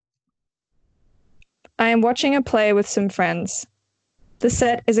I am watching a play with some friends. The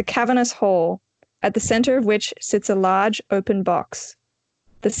set is a cavernous hall, at the center of which sits a large open box.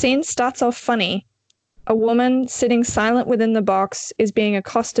 The scene starts off funny. A woman sitting silent within the box is being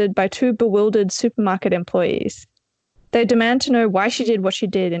accosted by two bewildered supermarket employees. They demand to know why she did what she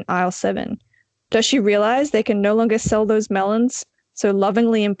did in aisle 7. Does she realize they can no longer sell those melons so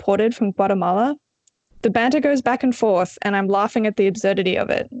lovingly imported from Guatemala? The banter goes back and forth, and I'm laughing at the absurdity of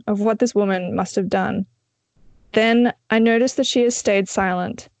it, of what this woman must have done. Then I notice that she has stayed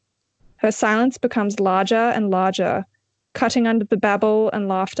silent. Her silence becomes larger and larger, cutting under the babble and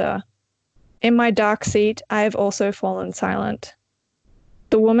laughter. In my dark seat, I have also fallen silent.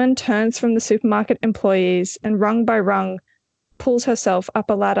 The woman turns from the supermarket employees and rung by rung pulls herself up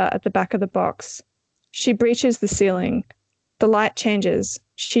a ladder at the back of the box. She breaches the ceiling. The light changes.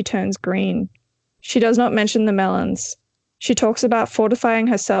 She turns green. She does not mention the melons. She talks about fortifying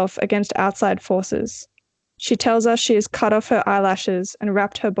herself against outside forces. She tells us she has cut off her eyelashes and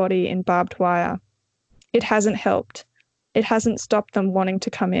wrapped her body in barbed wire. It hasn't helped. It hasn't stopped them wanting to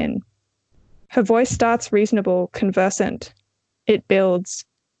come in. Her voice starts reasonable, conversant. It builds.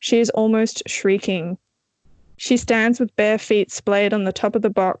 She is almost shrieking. She stands with bare feet splayed on the top of the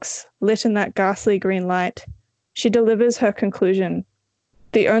box, lit in that ghastly green light. She delivers her conclusion.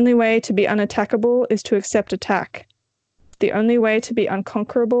 The only way to be unattackable is to accept attack. The only way to be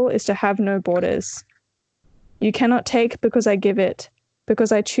unconquerable is to have no borders. You cannot take because I give it.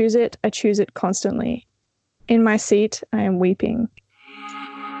 Because I choose it constantly. In my seat, I am weeping.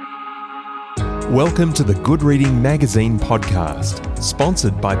 Welcome to the Good Reading Magazine podcast,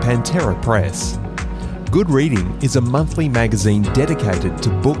 sponsored by Pantera Press. Good Reading is a monthly magazine dedicated to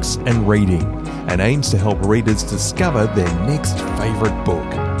books and reading and aims to help readers discover their next favourite book.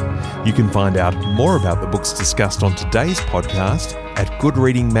 You can find out more about the books discussed on today's podcast at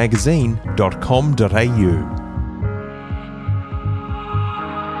goodreadingmagazine.com.au.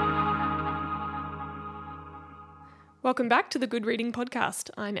 Welcome back to the Good Reading Podcast.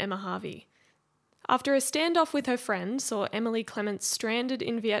 I'm Emma Harvey. After a standoff with her friend saw Emily Clements stranded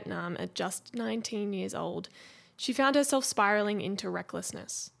in Vietnam at just 19 years old, she found herself spiralling into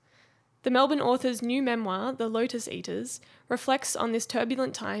recklessness. The Melbourne author's new memoir, The Lotus Eaters, reflects on this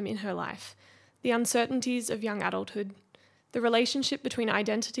turbulent time in her life, the uncertainties of young adulthood, the relationship between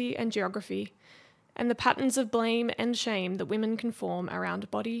identity and geography, and the patterns of blame and shame that women can form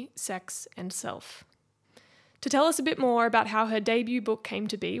around body, sex, and self. To tell us a bit more about how her debut book came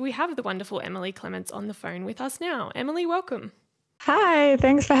to be, we have the wonderful Emily Clements on the phone with us now. Emily, welcome. Hi,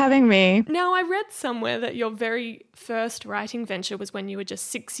 thanks for having me. Now, I read somewhere that your very first writing venture was when you were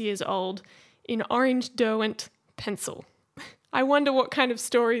just 6 years old in orange Derwent pencil. I wonder what kind of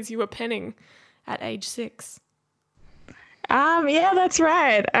stories you were penning at age 6. Yeah, that's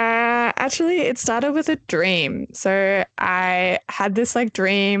right. Actually, it started with a dream. So I had this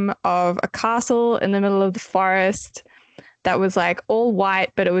dream of a castle in the middle of the forest that was all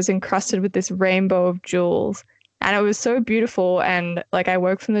white, but it was encrusted with this rainbow of jewels. And it was so beautiful. And I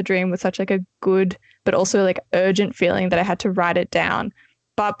woke from the dream with such a good, but also urgent feeling that I had to write it down.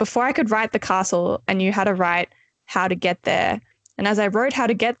 But before I could write the castle, I knew how to write how to get there. And as I wrote how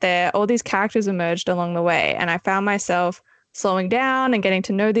to get there, all these characters emerged along the way. And I found myself slowing down and getting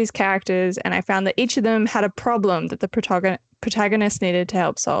to know these characters, and I found that each of them had a problem that the protagonist needed to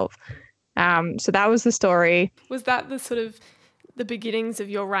help solve. So that was the story. Was that the beginnings of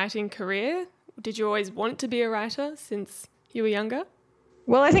your writing career? Did you always want to be a writer since you were younger?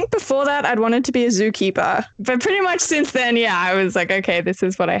 Well, I think before that I'd wanted to be a zookeeper, but pretty much since then, yeah, I was okay, this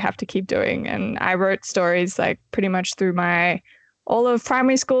is what I have to keep doing. And I wrote stories pretty much through all of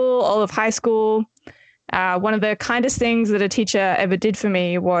primary school, all of high school. One of the kindest things that a teacher ever did for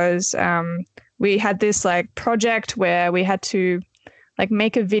me was we had this project where we had to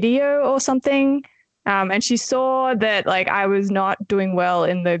make a video or something. And she saw that I was not doing well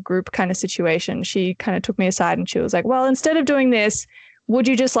in the group kind of situation. She kind of took me aside and she was like, well, instead of doing this, would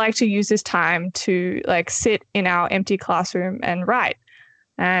you just like to use this time to sit in our empty classroom and write?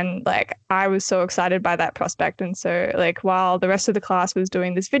 And I was so excited by that prospect. And so while the rest of the class was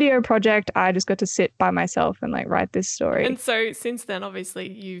doing this video project, I just got to sit by myself and write this story. And so since then,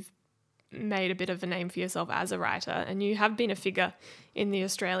 obviously, you've made a bit of a name for yourself as a writer, and you have been a figure in the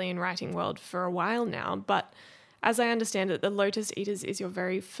Australian writing world for a while now. But as I understand it, The Lotus Eaters is your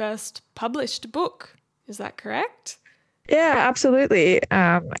very first published book. Is that correct? Yeah, absolutely.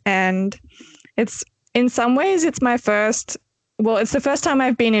 And it's in some ways it's my first. Well, it's the first time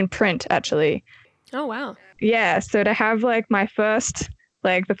I've been in print, actually. Oh, wow. Yeah, so to have my first,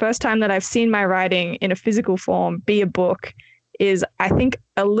 the first time that I've seen my writing in a physical form be a book is, I think,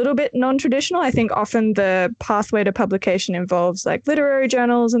 a little bit non-traditional. I think often the pathway to publication involves like literary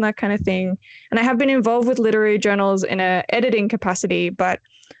journals and that kind of thing. And I have been involved with literary journals in a editing capacity, but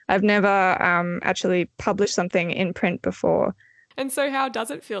I've never actually published something in print before. And so how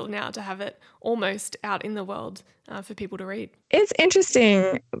does it feel now to have it almost out in the world for people to read? It's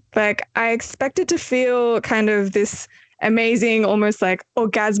interesting. Like, I expected to feel kind of this amazing, almost like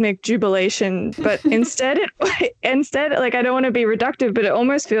orgasmic jubilation, but instead, like, I don't want to be reductive, but it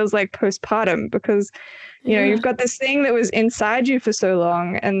almost feels like postpartum because, you know, you've got this thing that was inside you for so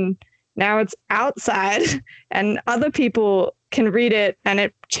long and now it's outside and other people can read it, and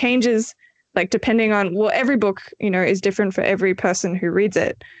it changes, like, depending on, well, every book, you know, is different for every person who reads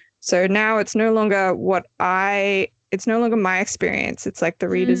it. So now it's no longer it's no longer my experience. It's like the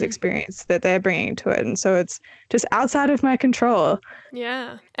reader's experience that they're bringing to it. And so it's just outside of my control.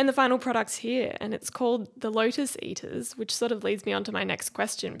 Yeah. And the final product's here, and it's called The Lotus Eaters, which sort of leads me on to my next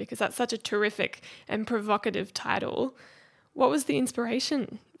question because that's such a terrific and provocative title. What was the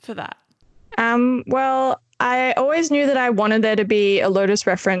inspiration for that? Well, I always knew that I wanted there to be a lotus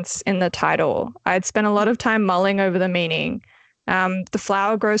reference in the title. I'd spent a lot of time mulling over the meaning. The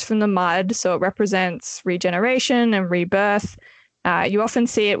flower grows from the mud, so it represents regeneration and rebirth. You often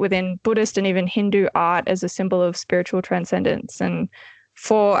see it within Buddhist and even Hindu art as a symbol of spiritual transcendence. And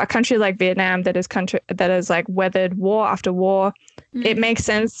for a country like Vietnam that has like weathered war after war, it makes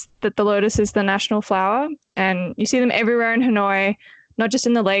sense that the lotus is the national flower. And you see them everywhere in Hanoi, not just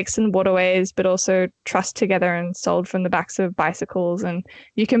in the lakes and waterways, but also trussed together and sold from the backs of bicycles. And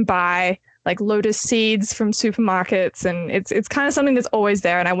you can buy like lotus seeds from supermarkets, and it's kind of something that's always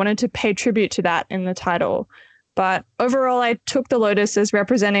there. And I wanted to pay tribute to that in the title. But overall, I took the lotus as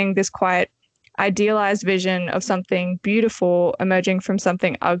representing this quite idealized vision of something beautiful emerging from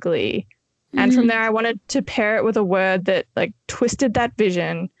something ugly. And from there, I wanted to pair it with a word that like twisted that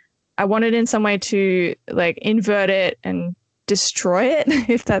vision. I wanted in some way to like invert it and destroy it,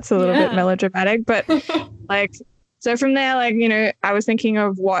 if that's a little bit melodramatic. But like, so from there, like, you know, I was thinking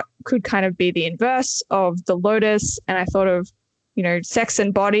of what could kind of be the inverse of the lotus. And I thought of, you know, sex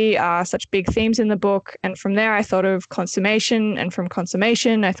and body are such big themes in the book. And from there, I thought of consummation. And from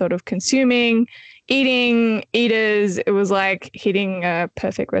consummation, I thought of consuming, eating, eaters. It was like hitting a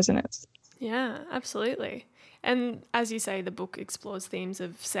perfect resonance. Yeah, absolutely. And as you say, the book explores themes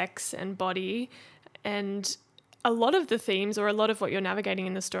of sex and body. And a lot of the themes, or a lot of what you're navigating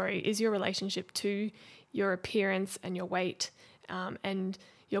in the story, is your relationship to your appearance and your weight and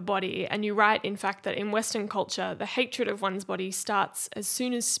your body. And you write, in fact, that in Western culture, the hatred of one's body starts as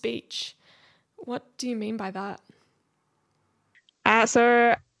soon as speech. What do you mean by that?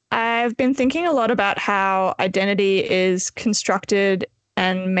 So I've been thinking a lot about how identity is constructed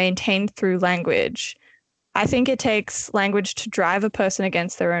and maintained through language. I think it takes language to drive a person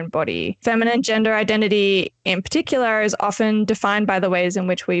against their own body. Feminine gender identity in particular is often defined by the ways in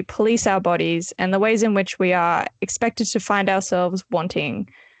which we police our bodies and the ways in which we are expected to find ourselves wanting.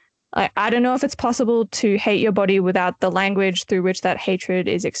 I don't know if it's possible to hate your body without the language through which that hatred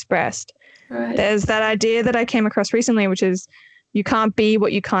is expressed. Right. There's that idea that I came across recently, which is you can't be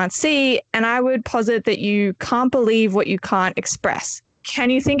what you can't see. And I would posit that you can't believe what you can't express.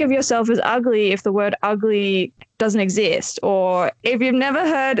 Can you think of yourself as ugly if the word ugly doesn't exist? Or if you've never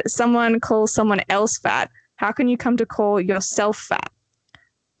heard someone call someone else fat, how can you come to call yourself fat?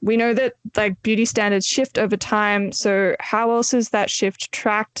 We know that like beauty standards shift over time. So how else is that shift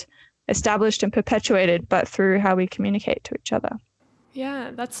tracked, established and perpetuated, but through how we communicate to each other?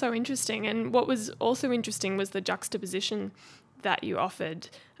 Yeah, that's so interesting. And what was also interesting was the juxtaposition that you offered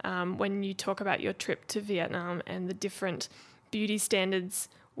when you talk about your trip to Vietnam and the different beauty standards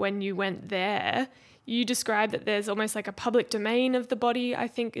when you went there. You described that there's almost like a public domain of the body, I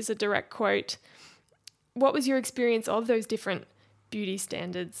think is a direct quote. What was your experience of those different beauty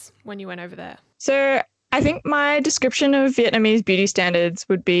standards when you went over there? So I think my description of Vietnamese beauty standards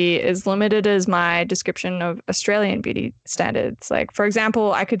would be as limited as my description of Australian beauty standards. Like, for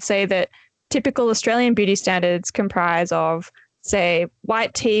example, I could say that typical Australian beauty standards comprise of, say,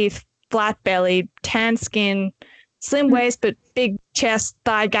 white teeth, flat belly, tan skin, slim waist, but big chest,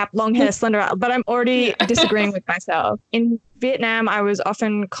 thigh gap, long hair, slender. But I'm already disagreeing with myself. In Vietnam, I was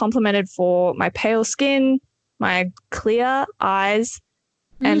often complimented for my pale skin, my clear eyes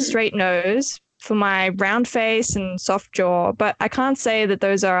and straight nose, for my round face and soft jaw. But I can't say that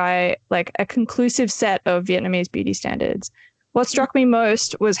those are like a conclusive set of Vietnamese beauty standards. What struck me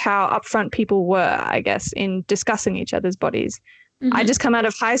most was how upfront people were, I guess, in discussing each other's bodies. I just come out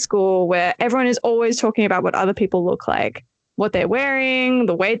of high school where everyone is always talking about what other people look like. what they're wearing,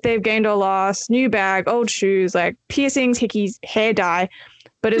 the weight they've gained or lost, new bag, old shoes, like piercings, hickeys, hair dye,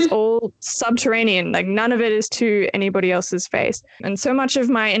 but it's all subterranean. Like none of it is to anybody else's face. And so much of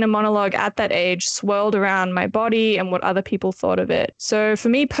my inner monologue at that age swirled around my body and what other people thought of it. So for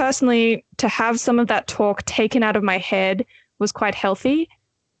me personally, to have some of that talk taken out of my head was quite healthy.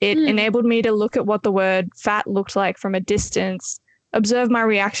 It enabled me to look at what the word fat looked like from a distance, observe my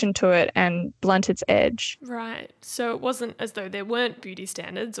reaction to it, and blunt its edge. Right. So it wasn't as though there weren't beauty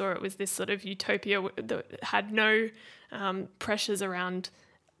standards, or it was this sort of utopia that had no pressures around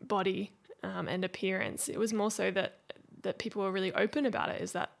body and appearance. It was more so that people were really open about it.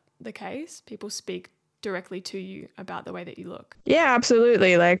 Is that the case? People speak directly to you about the way that you look? Yeah,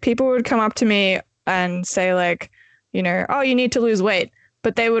 absolutely. Like people would come up to me and say like, you know, oh, you need to lose weight.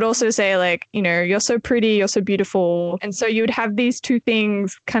 But they would also say like, you know, you're so pretty, you're so beautiful. And so you would have these two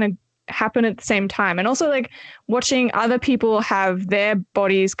things kind of happen at the same time. And also like watching other people have their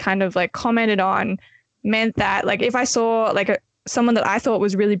bodies kind of like commented on meant that like if I saw like someone that I thought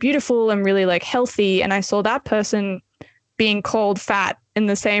was really beautiful and really like healthy, and I saw that person being called fat in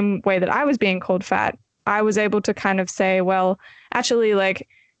the same way that I was being called fat, I was able to kind of say, well, actually like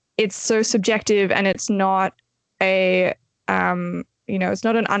it's so subjective and it's not a, you know, it's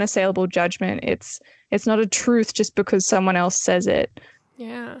not an unassailable judgment. It's not a truth just because someone else says it.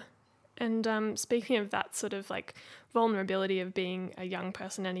 Yeah. And speaking of that sort of like vulnerability of being a young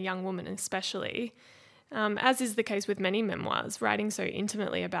person and a young woman especially, as is the case with many memoirs, writing so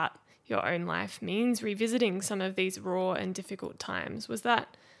intimately about your own life means revisiting some of these raw and difficult times. Was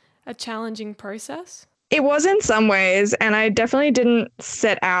that a challenging process? It was in some ways, and I definitely didn't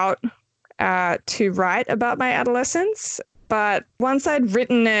set out to write about my adolescence. But once I'd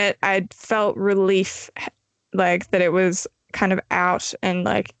written it, I'd felt relief, like that it was kind of out and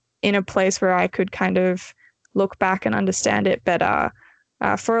like in a place where I could kind of look back and understand it better.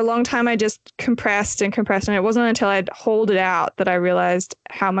 For a long time, I just compressed, and it wasn't until I'd hauled it out that I realized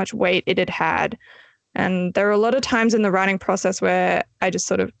how much weight it had had. And there were a lot of times in the writing process where I just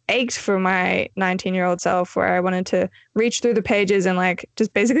sort of ached for my 19-year-old self, where I wanted to reach through the pages and like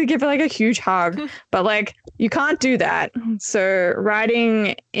just basically give it like a huge hug. But like you can't do that. So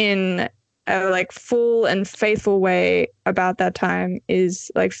writing in a like full and faithful way about that time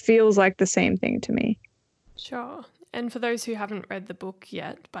is like feels like the same thing to me. Sure. And for those who haven't read the book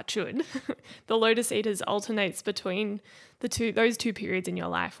yet, but should, The Lotus Eaters alternates between those two periods in your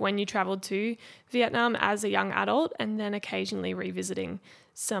life, when you traveled to Vietnam as a young adult and then occasionally revisiting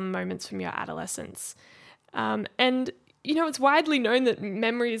some moments from your adolescence. And, you know, it's widely known that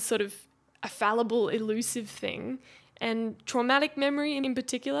memory is sort of a fallible, elusive thing. And traumatic memory in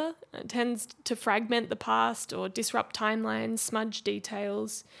particular tends to fragment the past or disrupt timelines, smudge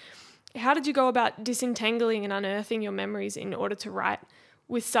details. How did you go about disentangling and unearthing your memories in order to write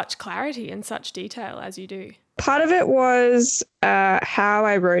with such clarity and such detail as you do? Part of it was how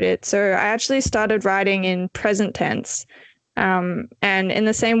I wrote it. So I actually started writing in present tense. And in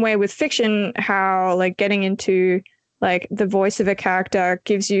the same way with fiction, how like getting into like the voice of a character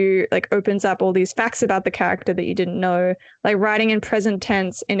gives you like opens up all these facts about the character that you didn't know. Like writing in present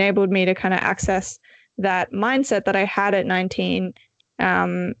tense enabled me to kind of access that mindset that I had at 19.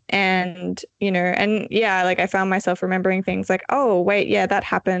 And, you know, and yeah, like I found myself remembering things like, oh, wait, yeah, that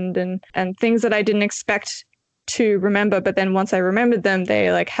happened, and things that I didn't expect to remember. But then once I remembered them,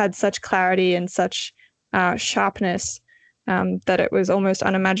 they like had such clarity and such sharpness that it was almost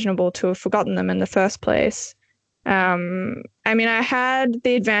unimaginable to have forgotten them in the first place. I mean, I had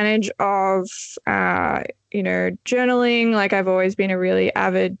the advantage of, you know, journaling. Like I've always been a really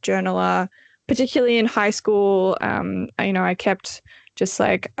avid journaler, particularly in high school. You know, I kept just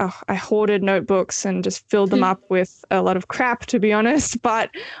like, I hoarded notebooks and just filled them up with a lot of crap, to be honest. But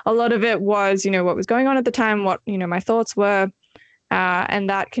a lot of it was, you know, what was going on at the time, what, you know, my thoughts were. And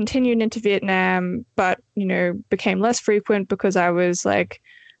that continued into Vietnam, but, you know, became less frequent because I was like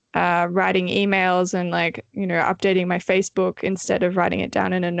writing emails and like, you know, updating my Facebook instead of writing it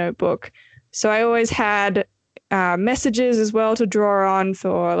down in a notebook. So I always had messages as well to draw on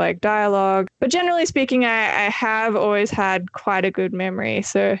for like dialogue. But generally speaking, I have always had quite a good memory.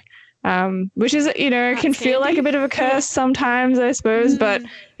 So, which is, you know, can feel like a bit of a curse sometimes, I suppose. But,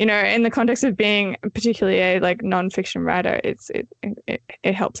 you know, in the context of being particularly a like nonfiction writer,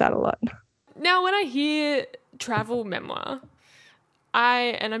 it helps out a lot. Now, when I hear travel memoir,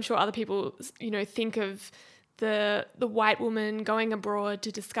 and I'm sure other people, you know, think of the white woman going abroad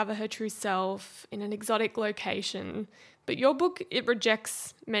to discover her true self in an exotic location. But your book, it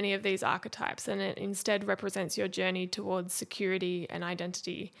rejects many of these archetypes, and it instead represents your journey towards security and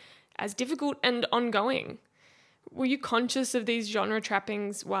identity as difficult and ongoing. Were you conscious of these genre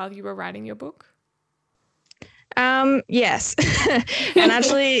trappings while you were writing your book? Yes. And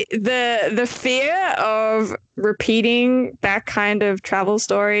actually the fear of repeating that kind of travel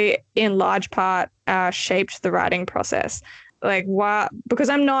story in large part shaped the writing process. Because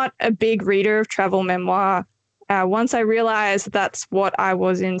I'm not a big reader of travel memoir, once I realized that's what I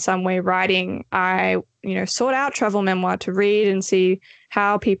was in some way writing, I, sought out travel memoir to read and see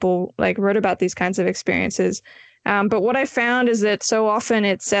how people wrote about these kinds of experiences. But what I found is that so often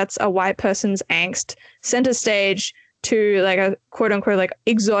it sets a white person's angst center stage to a quote unquote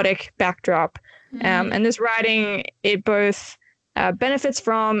exotic backdrop. And this writing, it both benefits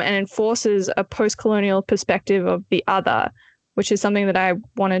from and enforces a post-colonial perspective of the other, which is something that I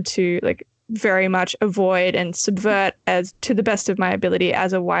wanted to very much avoid and subvert as to the best of my ability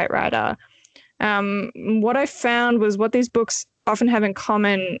as a white writer. What I found was what these books often have in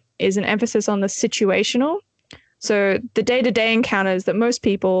common is an emphasis on the situational. So the day-to-day encounters that most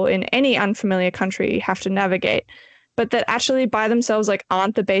people in any unfamiliar country have to navigate, but that actually by themselves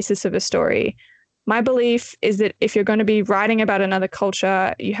aren't the basis of a story. My belief is that if you're going to be writing about another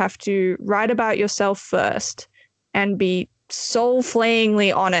culture, you have to write about yourself first and be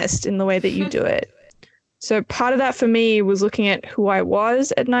soul-flayingly honest in the way that you do it. So part of that for me was looking at who I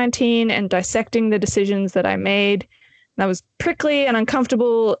was at 19 and dissecting the decisions that I made. That was prickly and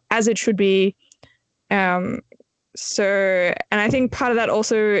uncomfortable, as it should be. And I think part of that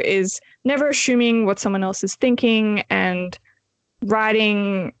also is never assuming what someone else is thinking, and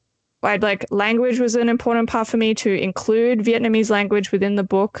writing, language was an important part for me to include Vietnamese language within the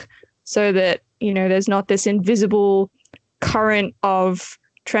book so that, there's not this invisible current of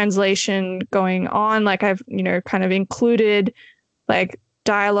translation going on. I've, kind of included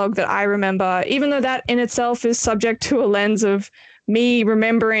dialogue that I remember, even though that in itself is subject to a lens of me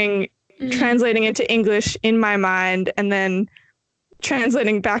remembering translating it to English in my mind and then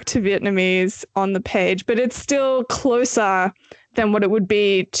translating back to Vietnamese on the page. But it's still closer than what it would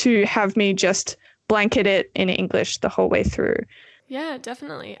be to have me just blanket it in English the whole way through. Yeah,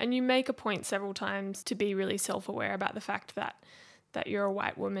 definitely. And you make a point several times to be really self-aware about the fact that you're a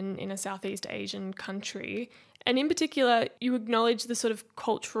white woman in a Southeast Asian country. And in particular, you acknowledge the sort of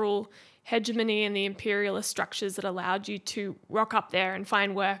cultural hegemony and the imperialist structures that allowed you to rock up there and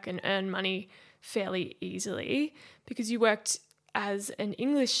find work and earn money fairly easily because you worked as an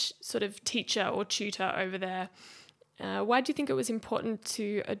English sort of teacher or tutor over there. Why do you think it was important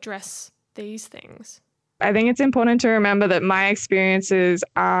to address these things? I think it's important to remember that my experiences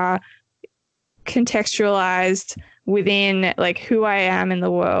are contextualized within who I am in the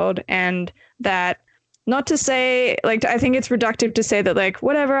world, and that not to say, I think it's reductive to say that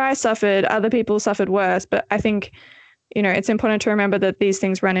whatever I suffered, other people suffered worse. But I think, it's important to remember that these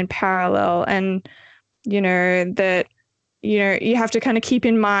things run in parallel, and, that, you have to kind of keep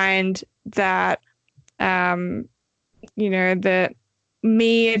in mind that, that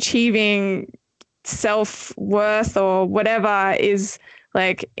me achieving self-worth or whatever is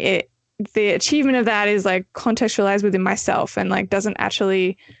the achievement of that is contextualized within myself and doesn't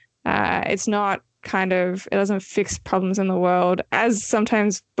actually, it's not it doesn't fix problems in the world, as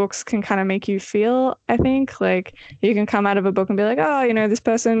sometimes books can kind of make you feel. I think you can come out of a book and be this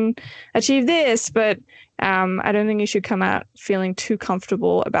person achieved this, but I don't think you should come out feeling too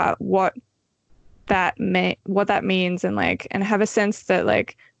comfortable about what that means, and have a sense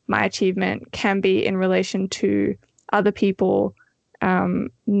that my achievement can be in relation to other people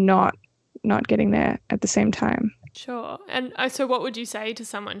not getting there at the same time. Sure. And so what would you say to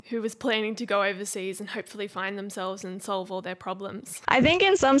someone who was planning to go overseas and hopefully find themselves and solve all their problems? I think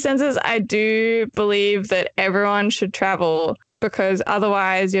in some senses I do believe that everyone should travel, because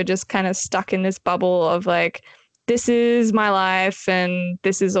otherwise you're just kind of stuck in this bubble of this is my life and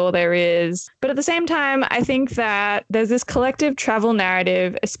this is all there is. But at the same time, I think that there's this collective travel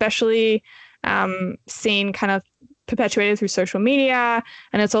narrative, especially seen kind of perpetuated through social media,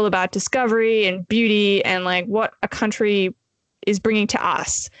 and it's all about discovery and beauty and what a country is bringing to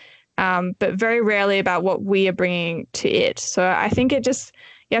us, but very rarely about what we are bringing to it. So I think you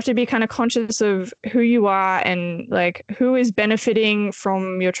have to be kind of conscious of who you are and who is benefiting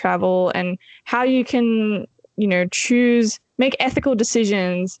from your travel, and how you can make ethical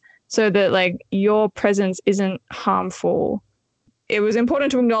decisions so that your presence isn't harmful. It was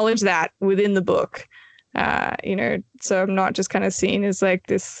important to acknowledge that within the book. So I'm not just kind of seen as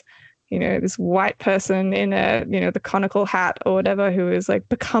this, this white person in a, the conical hat or whatever who is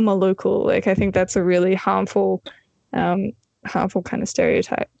become a local. I think that's a really harmful kind of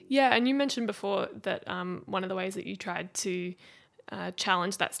stereotype. Yeah. And you mentioned before that one of the ways that you tried to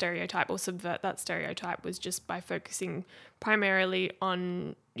challenge that stereotype or subvert that stereotype was just by focusing primarily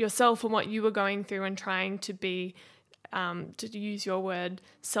on yourself and what you were going through and trying to be, to use your word,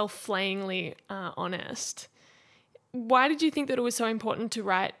 self-flayingly honest. Why did you think that it was so important to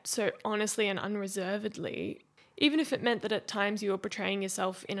write so honestly and unreservedly, even if it meant that at times you were portraying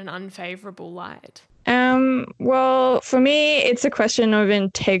yourself in an unfavorable light? Well, for me, it's a question of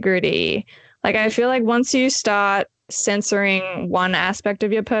integrity. Like, I feel like once you start censoring one aspect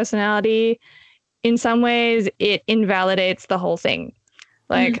of your personality, in some ways it invalidates the whole thing.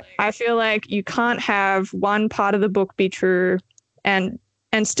 Like, I feel like you can't have one part of the book be true and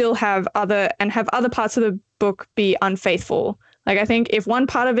still have other parts of the book be unfaithful. Like, I think if one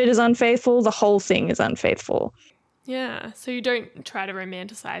part of it is unfaithful, the whole thing is unfaithful. Yeah, so you don't try to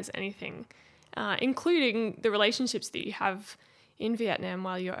romanticize anything, including the relationships that you have in Vietnam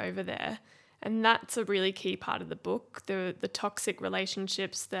while you're over there. And that's a really key part of the book, the toxic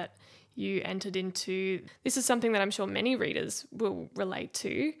relationships that you entered into. This is something that I'm sure many readers will relate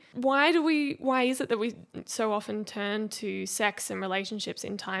to. Why is it that we so often turn to sex and relationships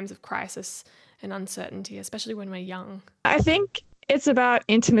in times of crisis and uncertainty, especially when we're young? I think it's about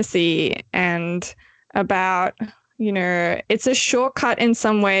intimacy and about, it's a shortcut in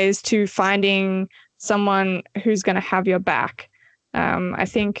some ways to finding someone who's going to have your back. I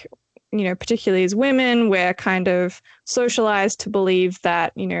think, particularly as women, we're kind of socialized to believe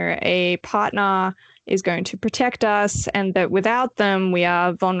that, a partner is going to protect us and that without them, we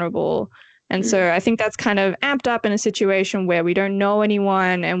are vulnerable. And so I think that's kind of amped up in a situation where we don't know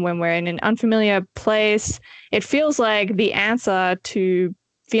anyone, and when we're in an unfamiliar place, it feels like the answer to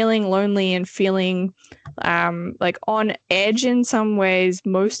feeling lonely and feeling like on edge in some ways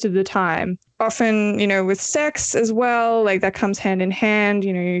most of the time. Often, with sex as well, like that comes hand in hand.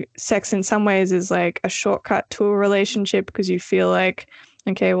 Sex in some ways is like a shortcut to a relationship because you feel like,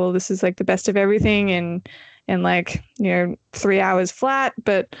 okay, well, this is like the best of everything and like, 3 hours flat.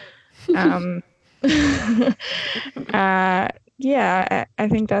 But yeah, I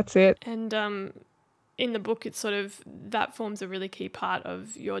think that's it. And in the book, it's sort of, that forms a really key part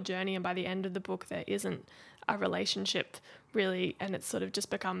of your journey. And by the end of the book, there isn't a relationship really, and it's sort of just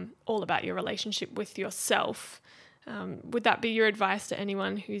become all about your relationship with yourself. Would that be your advice to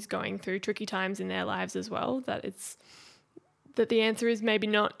anyone who's going through tricky times in their lives as well? That the answer is maybe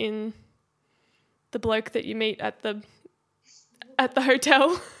not in the bloke that you meet at the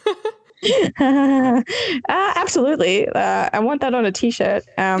hotel? Absolutely. I want that on a t-shirt.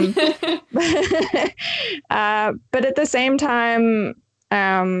 But at the same time,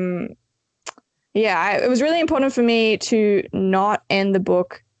 it was really important for me to not end the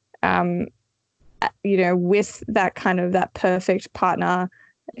book, with that kind of that perfect partner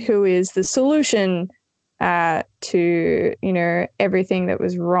who is the solution to, everything that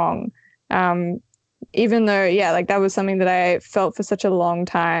was wrong. Even though, like that was something that I felt for such a long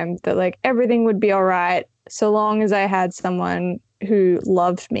time, that like everything would be all right so long as I had someone who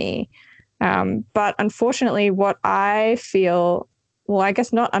loved me. But unfortunately, what I feel, well, I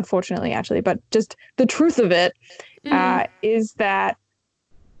guess not unfortunately actually, but just the truth of it is that,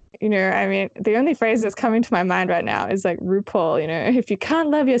 the only phrase that's coming to my mind right now is like RuPaul, if you can't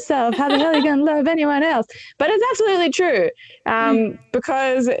love yourself, how the hell are you going to love anyone else? But it's absolutely true.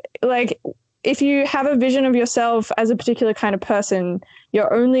 Because like, if you have a vision of yourself as a particular kind of person,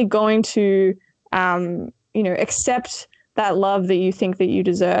 you're only going to, accept that love that you think that you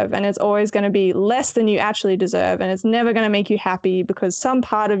deserve. And it's always going to be less than you actually deserve. And it's never going to make you happy because some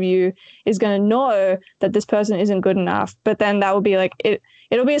part of you is going to know that this person isn't good enough. But then that will be like,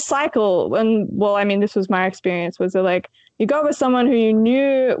 it'll be a cycle. And this was my experience, was that like, you go with someone who you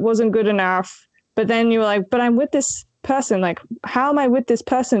knew wasn't good enough, but then you were like, but I'm with this person, like how am I with this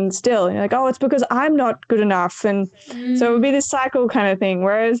person still? And you're like, oh, it's because I'm not good enough. And so it would be this cycle kind of thing.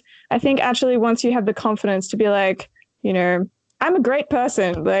 Whereas I think actually once you have the confidence to be like, I'm a great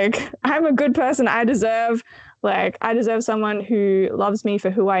person, like I'm a good person, I deserve someone who loves me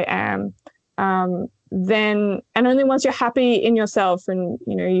for who I am, then, and only once you're happy in yourself and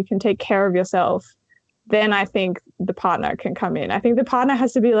you can take care of yourself, then I think the partner can come in. I think the partner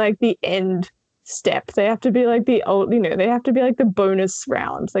has to be like the end step. They have to be like they have to be like the bonus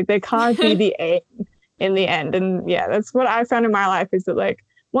round. Like they can't be the aim in the end. And yeah, that's what I found in my life, is that like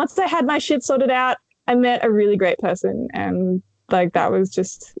once I had my shit sorted out, I met a really great person, and like that was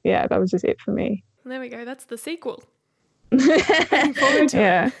just it for me. There we go. That's the sequel. Looking forward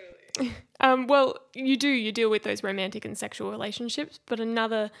to it. Well, you deal with those romantic and sexual relationships, but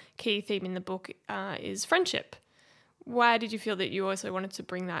another key theme in the book is friendship. Why did you feel that you also wanted to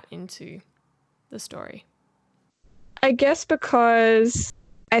bring that into the story? I guess because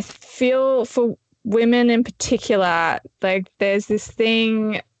I feel for women in particular, like there's this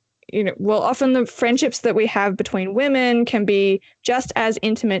thing, well, often the friendships that we have between women can be just as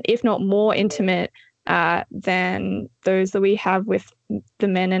intimate, if not more intimate, than those that we have with the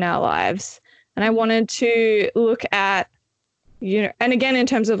men in our lives. And I wanted to look at, and again, in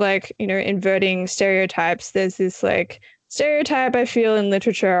terms of like, inverting stereotypes, there's this like stereotype I feel in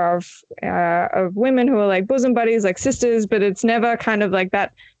literature of women who are like bosom buddies, like sisters, but it's never kind of like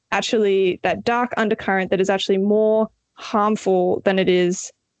that, actually that dark undercurrent that is actually more harmful than it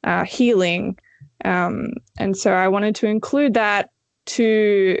is healing. And so I wanted to include that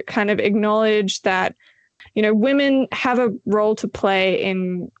to kind of acknowledge that, women have a role to play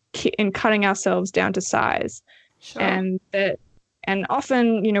in cutting ourselves down to size. Sure. And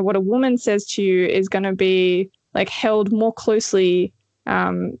often, what a woman says to you is going to be like held more closely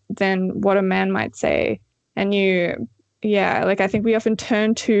than what a man might say. And I think we often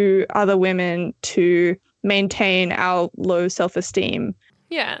turn to other women to maintain our low self-esteem.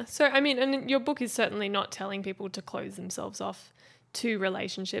 Yeah. So, I mean, and your book is certainly not telling people to close themselves off to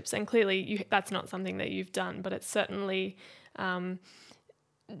relationships. And clearly that's not something that you've done, but it's certainly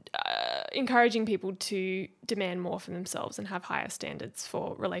encouraging people to demand more for themselves and have higher standards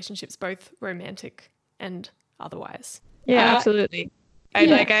for relationships, both romantic and otherwise. Yeah, absolutely.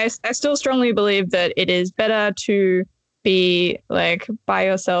 I still strongly believe that it is better to be like by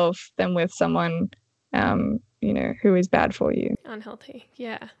yourself than with someone, who is bad for you. Unhealthy.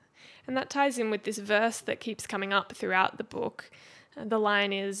 Yeah. And that ties in with this verse that keeps coming up throughout the book. The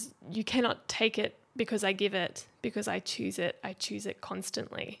line is, "You cannot take it because I give it, because I choose it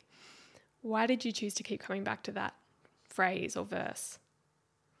constantly." Why did you choose to keep coming back to that phrase or verse?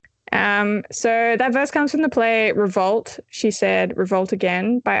 So that verse comes from the play Revolt. She said, "Revolt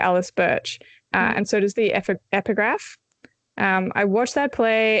again" by Alice Birch. And so does the epigraph. I watched that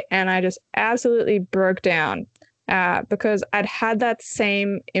play and I just absolutely broke down because I'd had that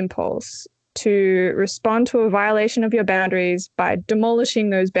same impulse to respond to a violation of your boundaries by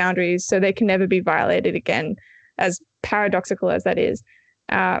demolishing those boundaries so they can never be violated again, as paradoxical as that is.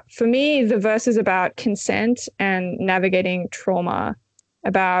 For me, the verse is about consent and navigating trauma,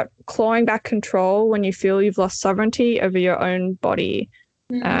 about clawing back control when you feel you've lost sovereignty over your own body.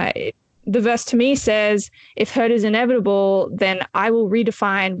 The verse to me says, if hurt is inevitable, then I will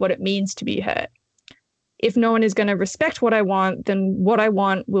redefine what it means to be hurt. If no one is going to respect what I want, then what I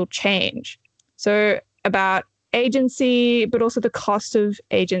want will change. So about agency, but also the cost of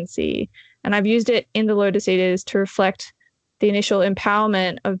agency. And I've used it in The Lotus Eaters to reflect the initial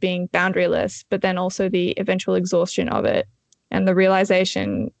empowerment of being boundaryless, but then also the eventual exhaustion of it and the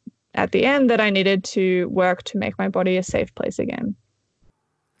realization at the end that I needed to work to make my body a safe place again.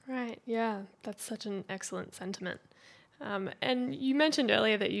 Right. Yeah, that's such an excellent sentiment. And you mentioned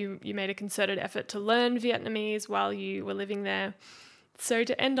earlier that you made a concerted effort to learn Vietnamese while you were living there. So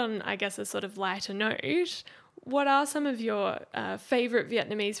to end on, I guess, a sort of lighter note, what are some of your favorite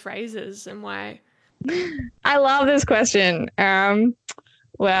Vietnamese phrases and why? I love this question.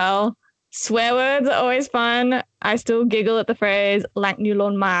 Well, swear words are always fun. I still giggle at the phrase "lạnh như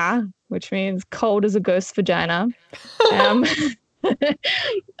lon ma," which means cold as a ghost's vagina.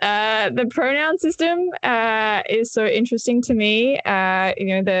 The pronoun system is so interesting to me.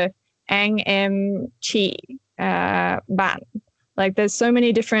 The ang, em, chi, ban. Like there's so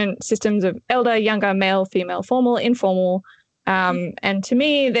many different systems of elder, younger, male, female, formal, informal. And to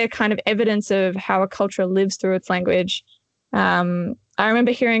me, they're kind of evidence of how a culture lives through its language. I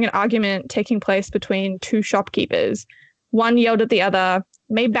remember hearing an argument taking place between two shopkeepers. One yelled at the other,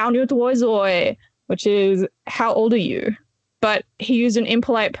 "May bao niu tuoi zoi," which is, "How old are you?" But he used an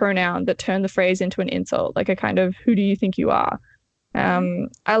impolite pronoun that turned the phrase into an insult, like a kind of, "Who do you think you are?"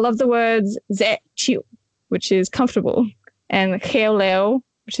 I love the words "ze chiu," which is comfortable, and "kheo leo,"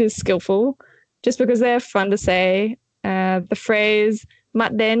 which is skillful, just because they're fun to say. The phrase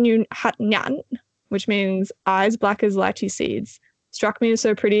 "mat den yun hat nyan," which means eyes black as lychee seeds, struck me as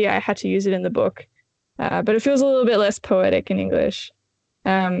so pretty I had to use it in the book. But it feels a little bit less poetic in English.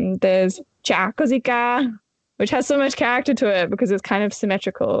 There's "cha kozika," which has so much character to it because it's kind of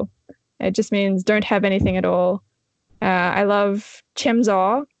symmetrical. It just means don't have anything at all. I love "chem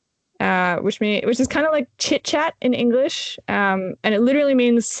zaw," which is kind of like chit chat in English, and it literally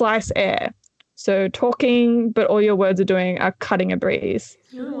means slice air. So talking, but all your words are doing are cutting a breeze.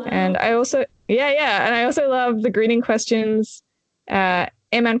 Oh, wow. And I also, and I also love the greeting questions. Em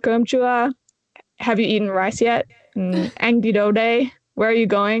ăn cơm chưa? Have you eaten rice yet? Anh đi đâu đây? Where are you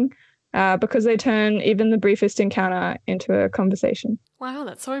going? Because they turn even the briefest encounter into a conversation. Wow,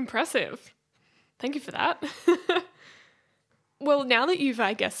 that's so impressive. Thank you for that. Well, now that you've,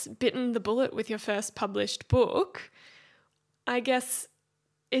 I guess, bitten the bullet with your first published book, I guess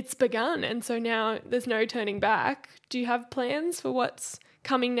it's begun. And so now there's no turning back. Do you have plans for what's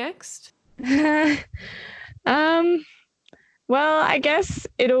coming next? Well, I guess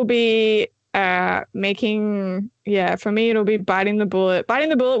it'll be for me, it'll be biting the bullet. Biting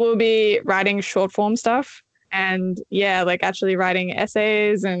the bullet will be writing short form stuff. And like actually writing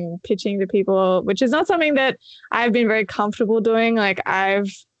essays and pitching to people, which is not something that I've been very comfortable doing. Like I've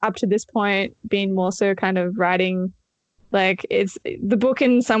up to this point been more so kind of writing, like the book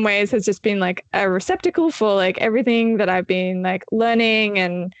in some ways has just been like a receptacle for like everything that I've been like learning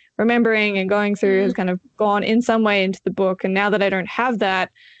and remembering and going through has kind of gone in some way into the book. And now that I don't have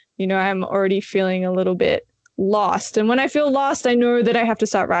that, I'm already feeling a little bit lost. And when I feel lost, I know that I have to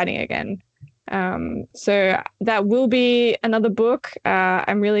start writing again. So that will be another book.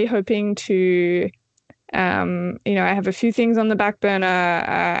 I'm really hoping to, I have a few things on the back burner.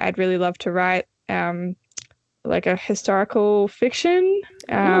 I'd really love to write like a historical fiction,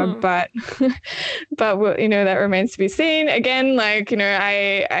 but that remains to be seen. Again, like,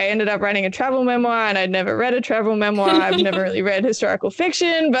 I ended up writing a travel memoir, and I'd never read a travel memoir. I've never really read historical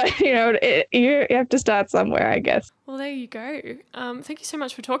fiction, but you have to start somewhere, I guess. Well, there you go. Thank you so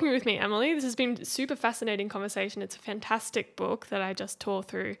much for talking with me, Emily. This has been a super fascinating conversation. It's a fantastic book that I just tore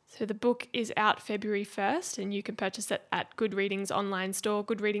through. So the book is out February 1st, and you can purchase it at Good Reading's online store,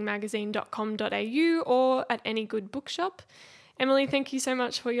 goodreadingmagazine.com.au, or at any good bookshop. Emily, thank you so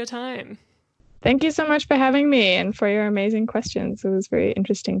much for your time. Thank you so much for having me and for your amazing questions. It was very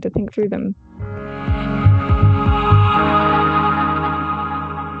interesting to think through them.